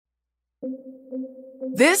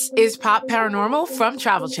This is Pop Paranormal from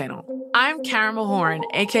Travel Channel. I'm Karen Mulhorn,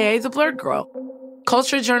 aka The Blurred Girl,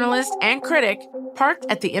 culture journalist and critic parked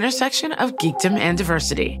at the intersection of geekdom and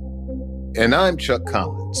diversity. And I'm Chuck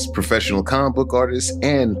Collins, professional comic book artist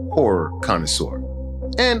and horror connoisseur.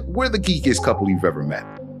 And we're the geekiest couple you've ever met.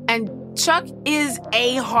 And Chuck is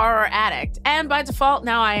a horror addict, and by default,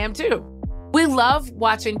 now I am too. We love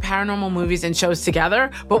watching paranormal movies and shows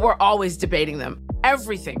together, but we're always debating them.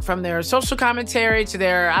 Everything from their social commentary to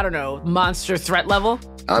their, monster threat level.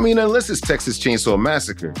 I mean, unless it's Texas Chainsaw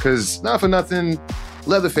Massacre, because not for nothing,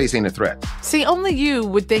 Leatherface ain't a threat. See, only you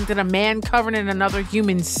would think that a man covered in another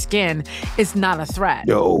human's skin is not a threat.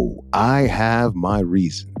 Yo, I have my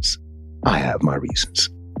reasons. You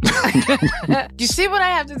see what I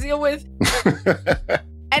have to deal with?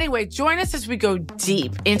 Anyway, join us as we go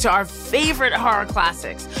deep into our favorite horror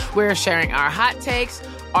classics. We're sharing our hot takes,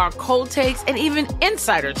 our cold takes, and even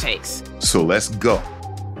insider takes. So let's go.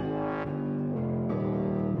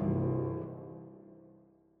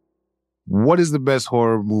 What is the best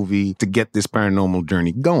horror movie to get this paranormal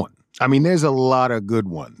journey going? I mean, there's a lot of good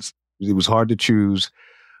ones. It was hard to choose,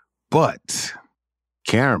 but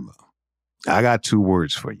Karma, I got 2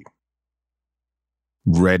 words for you.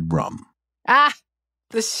 Red rum.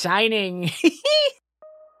 The Shining.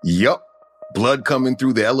 Yup. Blood coming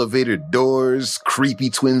through the elevator doors, creepy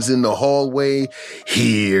twins in the hallway.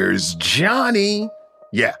 Here's Johnny.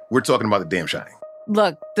 Yeah, we're talking about The Damn Shining.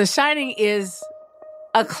 Look, The Shining is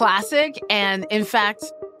a classic, and in fact,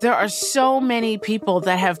 there are so many people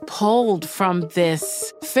that have pulled from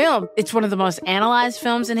this film. It's one of the most analyzed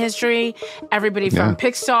films in history. Everybody from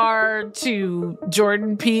Pixar to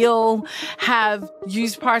Jordan Peele have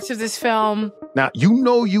used parts of this film. Now,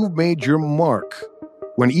 you've made your mark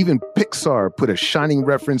when even Pixar put a Shining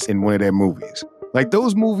reference in one of their movies. Like,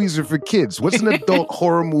 those movies are for kids. What's an adult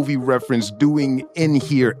horror movie reference doing in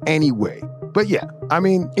here anyway? But yeah, I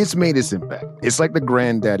mean, it's made its impact. It's like the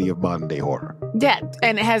granddaddy of modern day horror. Yeah,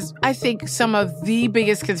 and it has, I think, some of the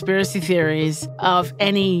biggest conspiracy theories of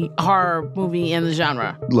any horror movie in the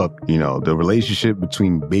genre. Look, the relationship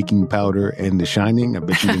between baking powder and The Shining, I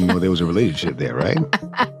bet you didn't know there was a relationship there, right?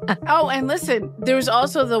 Oh, and listen, there was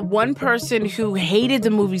also the one person who hated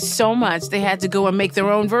the movie so much they had to go and make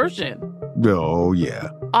their own version. Oh, yeah.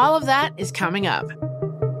 All of that is coming up.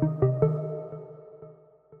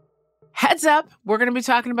 Heads up, we're going to be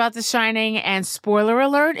talking about The Shining, and spoiler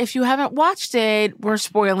alert, if you haven't watched it, we're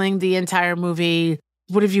spoiling the entire movie.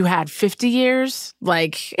 What have you had, 50 years?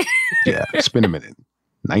 Yeah, it's been a minute.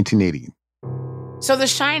 1980. So The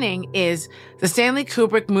Shining is the Stanley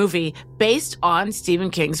Kubrick movie based on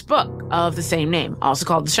Stephen King's book of the same name, also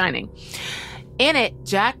called The Shining. In it,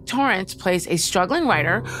 Jack Torrance plays a struggling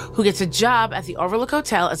writer who gets a job at the Overlook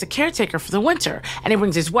Hotel as a caretaker for the winter. And he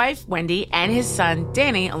brings his wife, Wendy, and his son,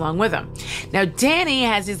 Danny, along with him. Now, Danny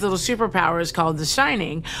has these little superpowers called The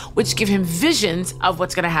Shining, which give him visions of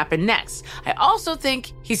what's going to happen next. I also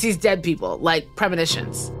think he sees dead people, like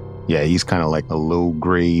premonitions. Yeah, he's kind of like a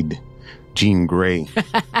low-grade Jean Grey.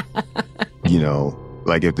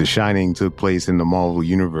 Like if The Shining took place in the Marvel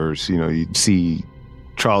Universe, you'd see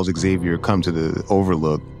Charles Xavier come to the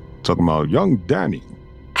Overlook talking about, young Danny,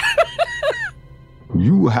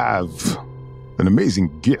 you have an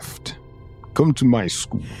amazing gift. Come to my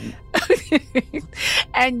school.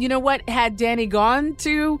 And you know what? Had Danny gone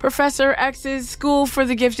to Professor X's school for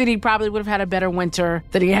the gifted, he probably would have had a better winter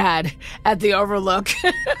than he had at the Overlook.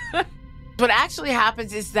 What actually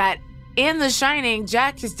happens is that in The Shining,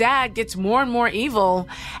 Jack, his dad, gets more and more evil,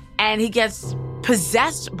 and he gets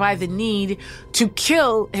possessed by the need to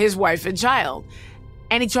kill his wife and child.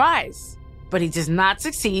 And he tries, but he does not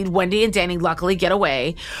succeed. Wendy and Danny luckily get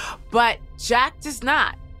away, but Jack does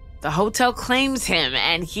not. The hotel claims him,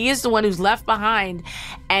 and he is the one who's left behind,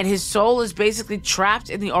 and his soul is basically trapped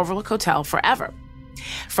in the Overlook Hotel forever.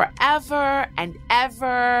 Forever and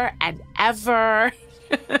ever and ever.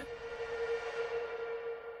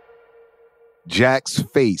 Jack's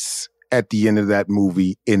face at the end of that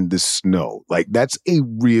movie in the snow. Like, that's a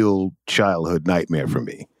real childhood nightmare for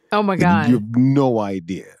me. Oh my God. You have no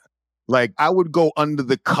idea. Like, I would go under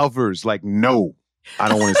the covers like, no, I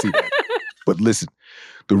don't want to see that. But listen,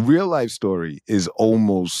 the real life story is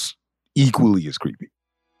almost equally as creepy.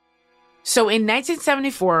 So in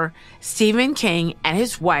 1974, Stephen King and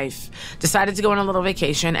his wife decided to go on a little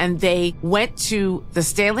vacation, and they went to the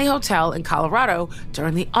Stanley Hotel in Colorado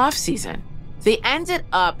during the off season. They ended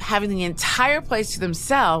up having the entire place to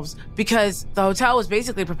themselves because the hotel was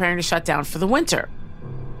basically preparing to shut down for the winter.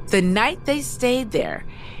 The night they stayed there,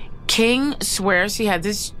 King swears he had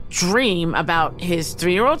this dream about his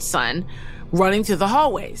 3-year-old son running through the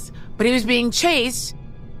hallways. but he was being chased,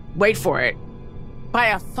 wait for it, by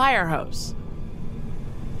a fire hose.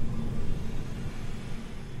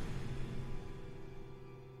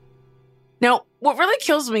 Now, what really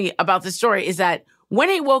kills me about this story is that when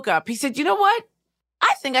he woke up, he said, you know what?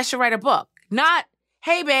 I think I should write a book. Not,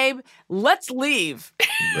 hey, babe, let's leave.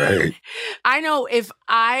 Right. I know if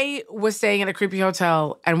I was staying in a creepy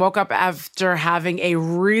hotel and woke up after having a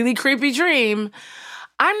really creepy dream,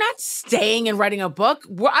 I'm not staying and writing a book.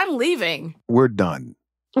 I'm leaving. We're done.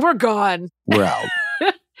 We're gone. We're out.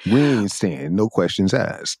 We ain't staying. No questions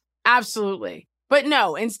asked. Absolutely. But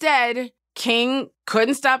no, instead, King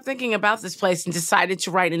couldn't stop thinking about this place and decided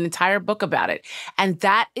to write an entire book about it. And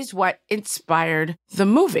that is what inspired the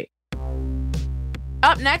movie.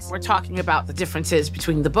 Up next, we're talking about the differences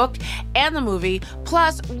between the book and the movie.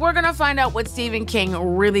 Plus, we're going to find out what Stephen King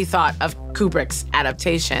really thought of Kubrick's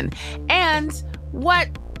adaptation and what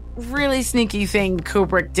really sneaky thing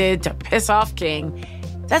Kubrick did to piss off King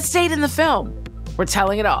that stayed in the film. We're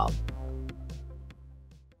telling it all.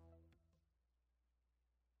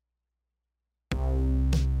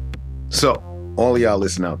 So, all y'all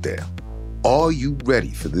listen out there. Are you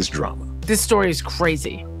ready for this drama? This story is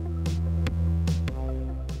crazy.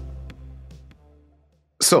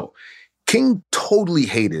 So, King totally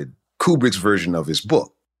hated Kubrick's version of his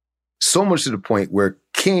book. So much to the point where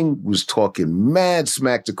King was talking mad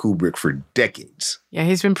smack to Kubrick for decades. Yeah,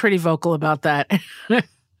 he's been pretty vocal about that.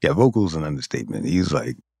 Yeah, vocal is an understatement. He's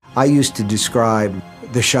like, I used to describe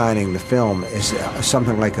The Shining, the film, as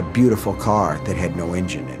something like a beautiful car that had no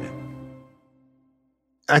engine in it.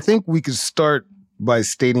 I think we could start by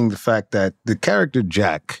stating the fact that the character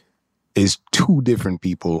Jack is two different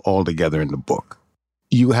people altogether in the book.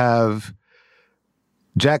 You have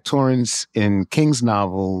Jack Torrance in King's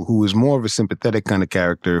novel, who is more of a sympathetic kind of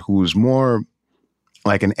character, who is more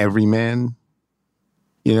like an everyman,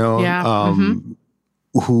 you know,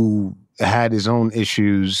 who had his own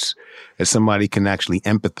issues as somebody can actually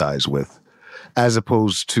empathize with, as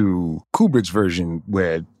opposed to Kubrick's version,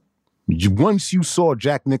 where once you saw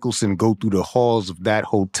Jack Nicholson go through the halls of that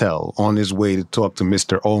hotel on his way to talk to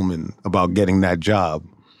Mr. Ullman about getting that job,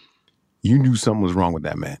 you knew something was wrong with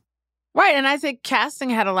that man. Right, and I think casting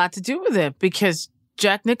had a lot to do with it because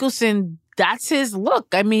Jack Nicholson, that's his look.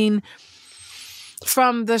 I mean,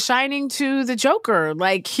 from The Shining to The Joker,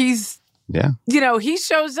 like he's, he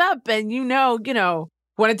shows up and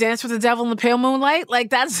want to dance with the devil in the pale moonlight? Like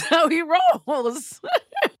that's how he rolls.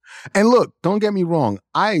 And look, don't get me wrong.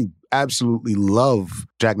 I absolutely love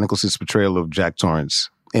Jack Nicholson's portrayal of Jack Torrance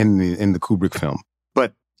in the Kubrick film.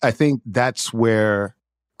 But I think that's where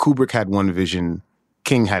Kubrick had one vision,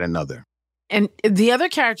 King had another. And the other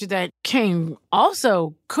character that King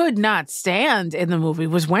also could not stand in the movie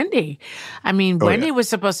was Wendy. I mean, Wendy was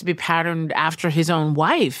supposed to be patterned after his own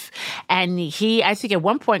wife. And he, I think at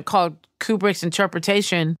one point, called Kubrick's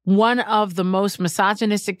interpretation one of the most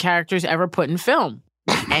misogynistic characters ever put in film.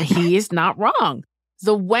 And he is not wrong.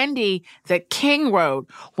 The Wendy that King wrote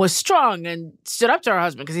was strong and stood up to her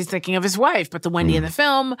husband because he's thinking of his wife. But the Wendy in the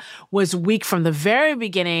film was weak from the very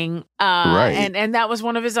beginning. And that was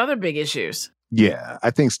one of his other big issues. Yeah, I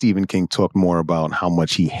think Stephen King talked more about how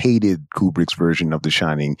much he hated Kubrick's version of The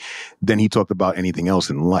Shining than he talked about anything else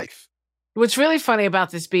in life. What's really funny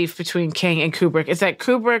about this beef between King and Kubrick is that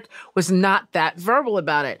Kubrick was not that verbal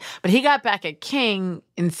about it, but he got back at King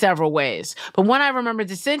in several ways. But one I remember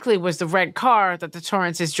distinctly was the red car that the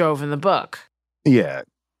Torrances drove in the book. Yeah.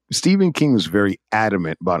 Stephen King was very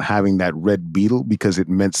adamant about having that red Beetle because it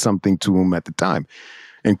meant something to him at the time.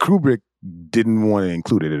 And Kubrick didn't want to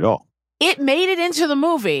include it at all. It made it into the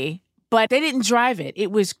movie, but they didn't drive it.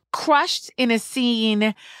 It was crushed in a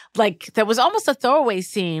scene like that was almost a throwaway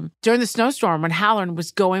scene during the snowstorm when Halloran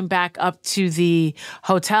was going back up to the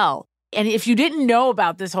hotel. And if you didn't know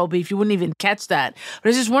about this whole beef, you wouldn't even catch that. But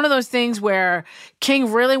it's just one of those things where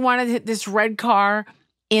King really wanted this red car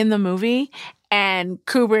in the movie. And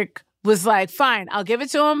Kubrick was like, fine, I'll give it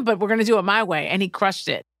to him, but we're going to do it my way. And he crushed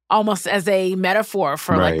it almost as a metaphor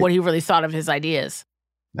for like what he really thought of his ideas.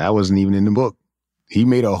 That wasn't even in the book. He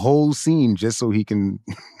made a whole scene just so he can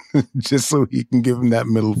give him that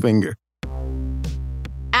middle finger.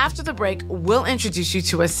 After the break, we'll introduce you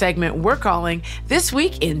to a segment we're calling This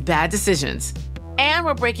Week in Bad Decisions. And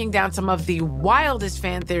we're breaking down some of the wildest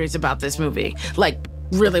fan theories about this movie. Like,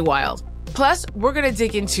 really wild. Plus, we're going to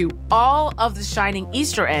dig into all of the Shining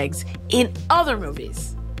Easter eggs in other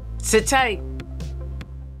movies. Sit tight.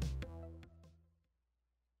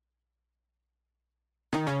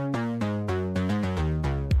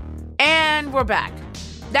 And we're back.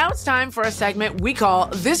 Now it's time for a segment we call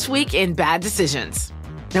This Week in Bad Decisions.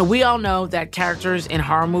 Now, we all know that characters in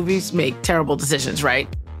horror movies make terrible decisions, right?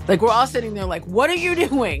 Like, we're all sitting there like, what are you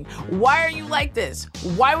doing? Why are you like this?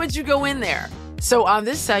 Why would you go in there? So on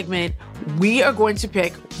this segment, we are going to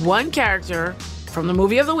pick one character from the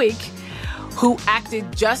movie of the week who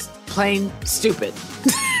acted just plain stupid.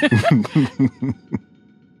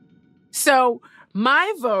 So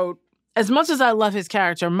my vote, as much as I love his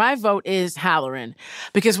character, my vote is Halloran.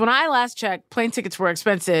 Because when I last checked, plane tickets were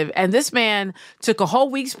expensive. And this man took a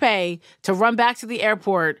whole week's pay to run back to the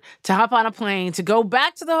airport, to hop on a plane, to go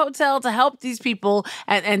back to the hotel to help these people,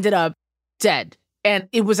 and ended up dead. And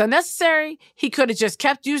it was unnecessary. He could have just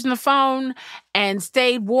kept using the phone and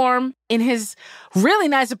stayed warm in his really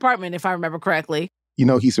nice apartment, if I remember correctly. You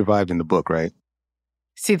know he survived in the book, right?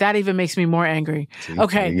 See, that even makes me more angry. See,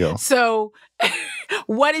 okay, so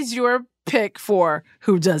what is your pick for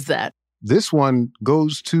who does that? This one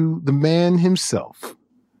goes to the man himself,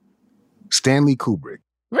 Stanley Kubrick.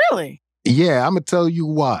 Really? Yeah, I'm going to tell you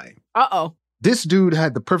why. Uh-oh. This dude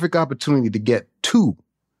had the perfect opportunity to get two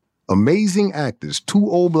amazing actors, two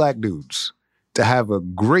old black dudes, to have a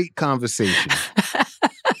great conversation.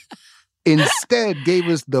 Instead, gave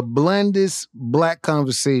us the blandest black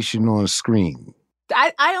conversation on screen.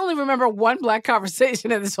 I only remember one black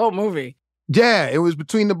conversation in this whole movie. Yeah, it was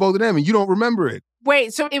between the both of them, and you don't remember it.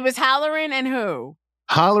 Wait, so it was Halloran and who?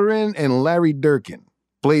 Halloran and Larry Durkin,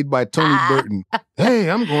 played by Tony Burton. Hey,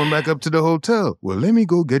 I'm going back up to the hotel. Well, let me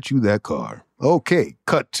go get you that car. Okay,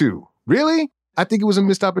 cut two. Really? I think it was a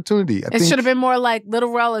missed opportunity. It should have been more like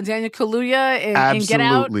Little Rel and Daniel Kaluuya in Get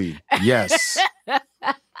Out. Absolutely. Yes.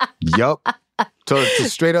 Yup. To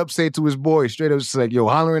straight up say to his boy, straight up say, yo,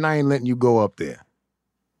 Halloran, I ain't letting you go up there.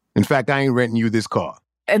 In fact, I ain't renting you this car.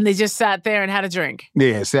 And they just sat there and had a drink.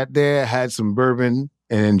 Yeah, sat there, had some bourbon,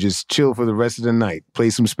 and just chill for the rest of the night. Play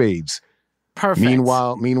some spades. Perfect.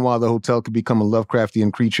 Meanwhile, the hotel could become a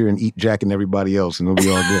Lovecraftian creature and eat Jack and everybody else, and it'll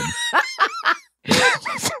be all good.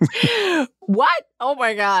 What? Oh,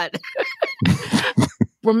 my God.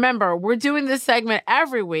 Remember, we're doing this segment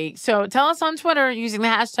every week, so tell us on Twitter using the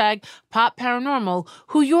hashtag #PopParanormal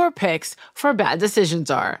who your picks for bad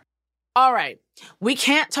decisions are. All right. We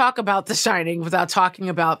can't talk about The Shining without talking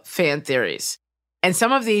about fan theories. And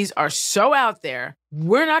some of these are so out there,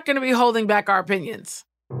 we're not going to be holding back our opinions.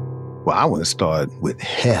 Well, I want to start with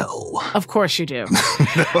hell. Of course you do.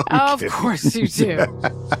 No, of course you do.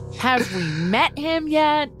 Have we met him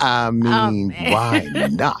yet? I mean, why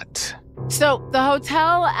not? So, the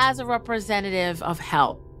hotel as a representative of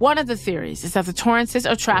hell. One of the theories is that the Torrances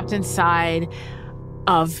are trapped inside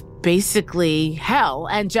of basically hell,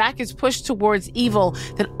 and Jack is pushed towards evil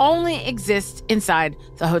that only exists inside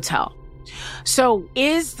the hotel. So,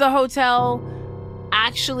 is the hotel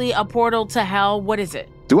actually a portal to hell? What is it?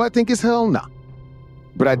 Do I think it's hell? No.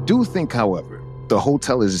 But I do think, however, the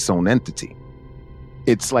hotel is its own entity.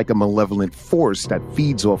 It's like a malevolent force that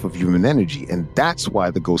feeds off of human energy, and that's why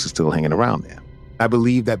the ghost is still hanging around there. I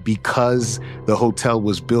believe that because the hotel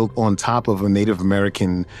was built on top of a Native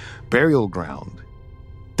American burial ground,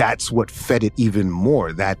 that's what fed it even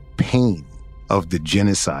more, that pain of the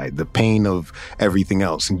genocide, the pain of everything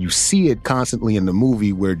else. And you see it constantly in the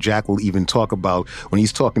movie where Jack will even talk about when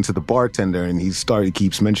he's talking to the bartender and he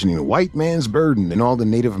keeps mentioning the white man's burden and all the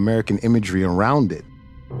Native American imagery around it.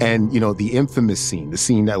 And, the infamous scene, the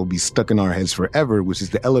scene that will be stuck in our heads forever, which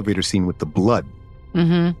is the elevator scene with the blood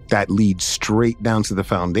that leads straight down to the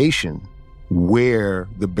foundation where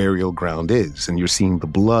the burial ground is. And you're seeing the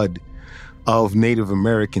blood of Native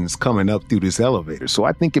Americans coming up through this elevator. So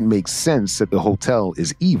I think it makes sense that the hotel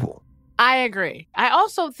is evil. I agree. I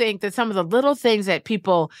also think that some of the little things that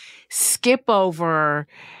people skip over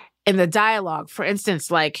in the dialogue, for instance,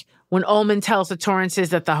 like when Ullman tells the Torrances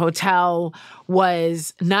that the hotel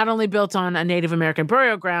was not only built on a Native American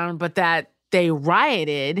burial ground, but that they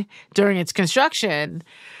rioted during its construction,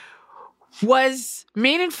 was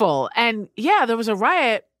meaningful. And yeah, there was a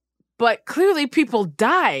riot, but clearly people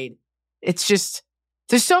died. It's just,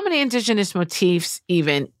 there's so many indigenous motifs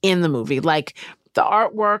even in the movie, like the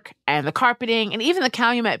artwork and the carpeting and even the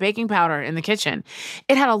Calumet baking powder in the kitchen.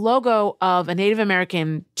 It had a logo of a Native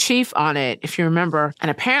American chief on it, if you remember.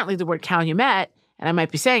 And apparently the word Calumet, and I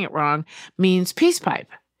might be saying it wrong, means peace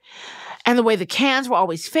pipe. And the way the cans were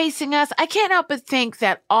always facing us, I can't help but think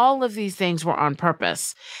that all of these things were on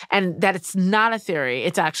purpose and that it's not a theory,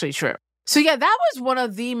 it's actually true. So yeah, that was one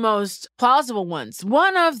of the most plausible ones.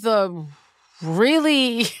 One of the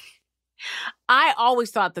really, I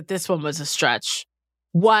always thought that this one was a stretch,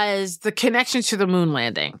 was the connection to the moon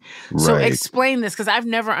landing. Right. So explain this, because I've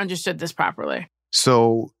never understood this properly.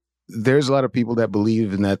 So there's a lot of people that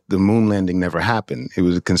believe in that the moon landing never happened. It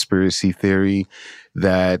was a conspiracy theory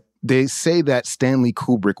that they say that Stanley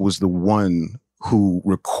Kubrick was the one who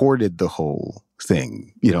recorded the whole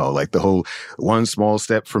thing, like the whole one small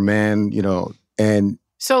step for man, and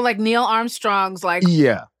so like Neil Armstrong's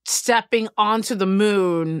stepping onto the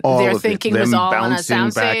moon, they're thinking was all on a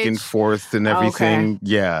soundstage? Back and forth and everything.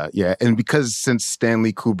 Okay. Yeah. And because since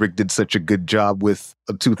Stanley Kubrick did such a good job with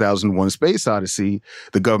a 2001 Space Odyssey,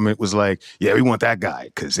 the government was like, yeah, we want that guy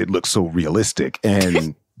because it looks so realistic.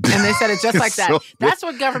 And and they said it just like that. So that's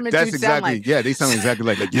what government dudes sound like. Yeah, they sound exactly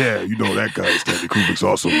like yeah, that guy, Stanley Kubrick's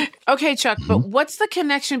awesome. Okay, Chuck, but what's the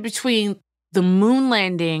connection between the moon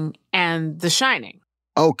landing and The Shining?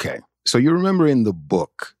 Okay, so you remember in the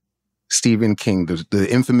book, Stephen King, the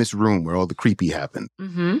infamous room where all the creepy happened.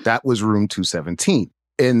 Mm-hmm. That was room 217.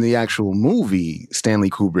 In the actual movie, Stanley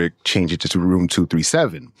Kubrick changed it to room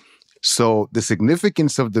 237. So the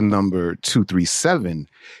significance of the number 237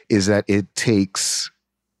 is that it takes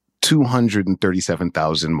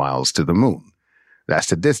 237,000 miles to the moon. That's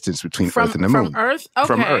the distance between Earth and the moon. From Earth? Okay.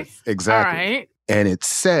 From Earth, exactly. All right. And it's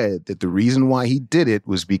said that the reason why he did it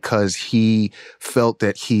was because he felt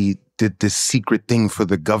that he did this secret thing for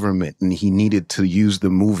the government and he needed to use the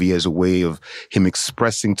movie as a way of him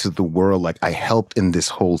expressing to the world, like, I helped in this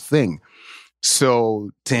whole thing. So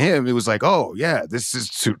to him, it was like, oh, yeah, this is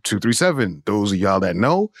 237. Those of y'all that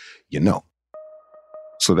know, you know.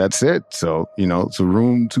 So that's it. So, so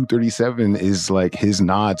room 237 is like his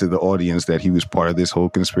nod to the audience that he was part of this whole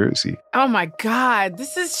conspiracy. Oh my God.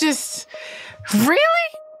 This is just, really?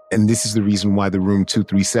 And this is the reason why the room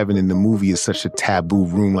 237 in the movie is such a taboo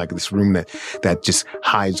room, like this room that just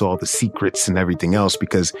hides all the secrets and everything else,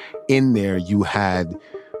 because in there you had,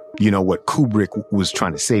 what Kubrick was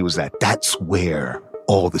trying to say was that that's where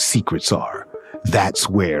all the secrets are. That's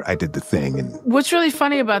where I did the thing. And what's really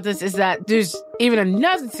funny about this is that there's even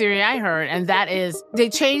another theory I heard, and that is they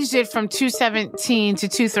changed it from 217 to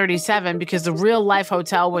 237 because the real life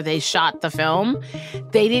hotel where they shot the film,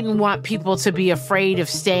 they didn't want people to be afraid of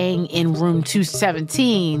staying in room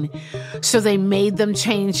 217. So they made them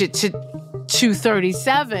change it to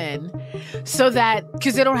 237 so that,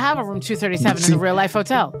 because they don't have a room 237 in the real life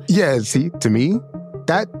hotel. Yeah, see, to me,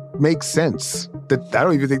 that makes sense. I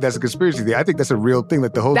don't even think that's a conspiracy theory. I think that's a real thing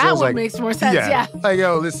that the hotel's that one makes more sense, yeah. Like,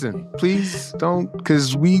 yo, listen, please don't,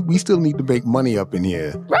 because we still need to make money up in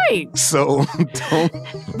here. Right. So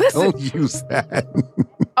don't use that.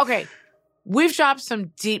 Okay. We've dropped some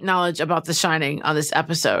deep knowledge about The Shining on this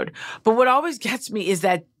episode. But what always gets me is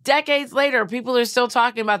that decades later, people are still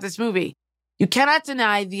talking about this movie. You cannot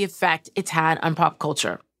deny the effect it's had on pop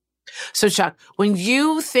culture. So, Chuck, when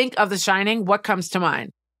you think of The Shining, what comes to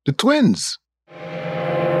mind? The twins.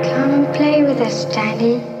 Come play with us,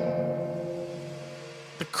 Daddy.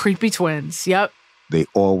 The creepy twins, yep. They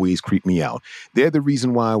always creep me out. They're the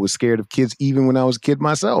reason why I was scared of kids even when I was a kid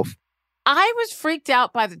myself. I was freaked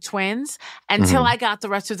out by the twins until I got the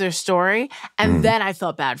rest of their story, and then I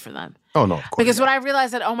felt bad for them. Oh, no, of course. Because when I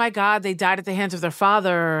realized that, oh my God, they died at the hands of their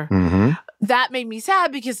father, that made me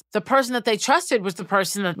sad because the person that they trusted was the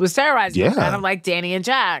person that was terrorizing them, kind of like Danny and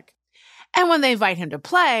Jack. And when they invite him to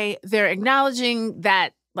play, they're acknowledging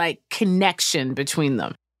that, like, connection between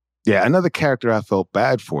them. Yeah, another character I felt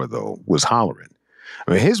bad for, though, was Halloran.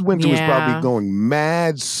 I mean, his winter was probably going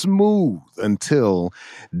mad smooth until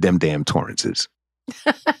them damn Torrances.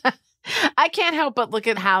 I can't help but look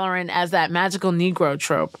at Halloran as that magical Negro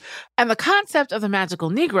trope. And the concept of the magical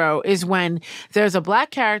Negro is when there's a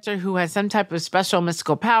black character who has some type of special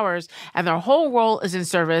mystical powers, and their whole role is in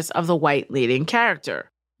service of the white leading character.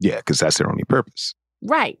 Yeah, because that's their only purpose.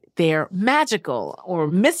 Right. They're magical or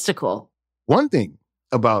mystical. One thing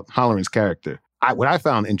about Halloran's character, what I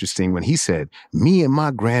found interesting when he said, me and my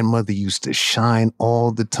grandmother used to shine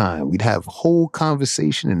all the time. We'd have whole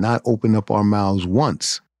conversation and not open up our mouths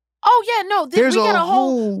once. Oh, yeah, no. We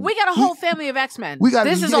got a whole family of X-Men. Whole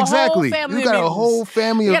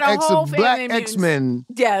family of black X-Men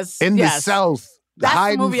in the South. That's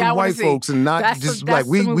hiding the movie from I white folks and not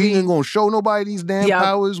we ain't gonna show nobody these damn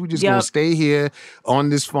powers. We just gonna stay here on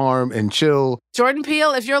this farm and chill. Jordan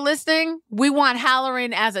Peele, if you're listening, we want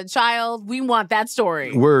Halloran as a child. We want that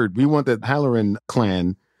story. Word. We want the Halloran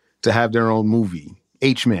clan to have their own movie.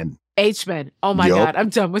 H-Men. H-Men. Oh my God, I'm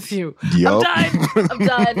done with you. I'm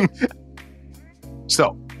done.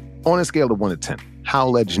 So, on a scale of 1 to 10, how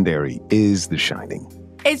legendary is The Shining?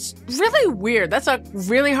 It's really weird. That's a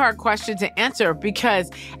really hard question to answer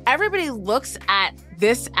because everybody looks at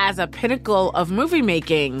this as a pinnacle of movie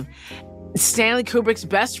making, Stanley Kubrick's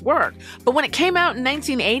best work. But when it came out in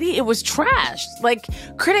 1980, it was trashed. Like,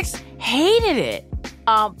 critics hated it.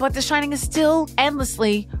 but The Shining is still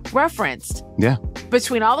endlessly referenced. Yeah.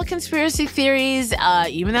 Between all the conspiracy theories,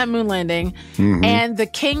 even that moon landing, and the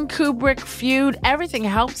King Kubrick feud, everything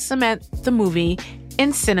helped cement the movie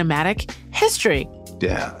in cinematic history.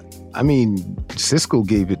 Yeah. I mean, Siskel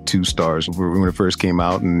gave it 2 stars when it first came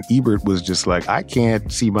out, and Ebert was just like, I can't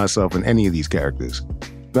see myself in any of these characters.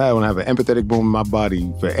 I don't have an empathetic bone in my body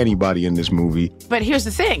for anybody in this movie. But here's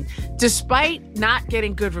the thing. Despite not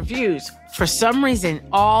getting good reviews, for some reason,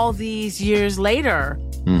 all these years later,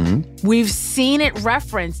 we've seen it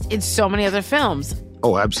referenced in so many other films.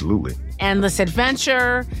 Oh, absolutely. Endless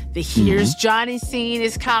Adventure, the Here's Johnny scene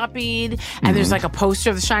is copied, and there's like a poster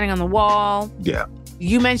of The Shining on the wall. Yeah.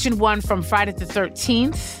 You mentioned one from Friday the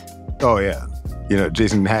 13th. Oh, yeah. You know,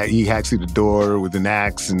 Jason, he hacks through the door with an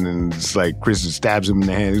axe, and then it's like Chris stabs him in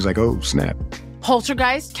the hand. He's like, oh, snap.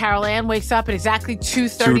 Poltergeist, Carol Ann wakes up at exactly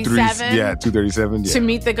 2:37. Yeah, 2:37. Yeah. To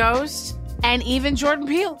meet the ghost. And even Jordan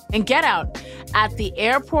Peele in Get Out. At the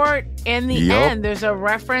airport, in the end, there's a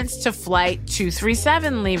reference to Flight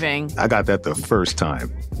 237 leaving. I got that the first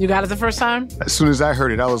time. You got it the first time? As soon as I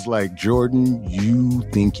heard it, I was like, Jordan, you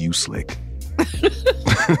think you slick.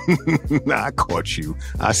 Nah, I caught you.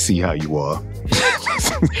 I see how you are.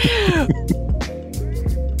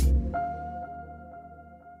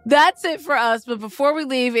 That's it for us. But before we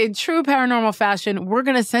leave, in true paranormal fashion, we're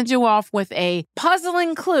going to send you off with a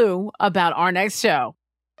puzzling clue about our next show.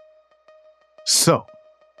 So,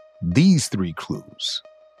 these 3 clues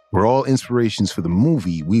were all inspirations for the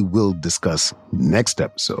movie we will discuss next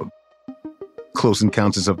episode. Close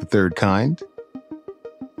Encounters of the Third Kind,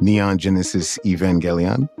 Neon Genesis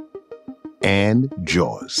Evangelion, and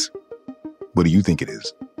Jaws. What do you think it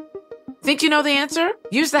is? Think you know the answer?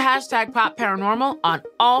 Use the hashtag #PopParanormal on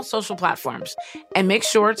all social platforms. And make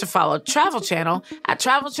sure to follow Travel Channel at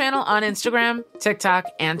Travel Channel on Instagram, TikTok,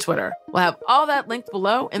 and Twitter. We'll have all that linked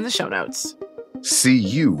below in the show notes. See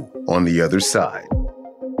you on the other side.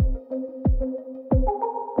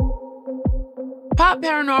 Pop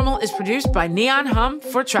Paranormal is produced by Neon Hum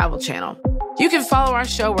for Travel Channel. You can follow our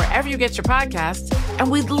show wherever you get your podcasts,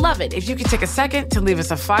 and we'd love it if you could take a second to leave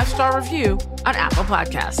us a 5-star review on Apple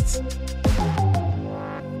Podcasts.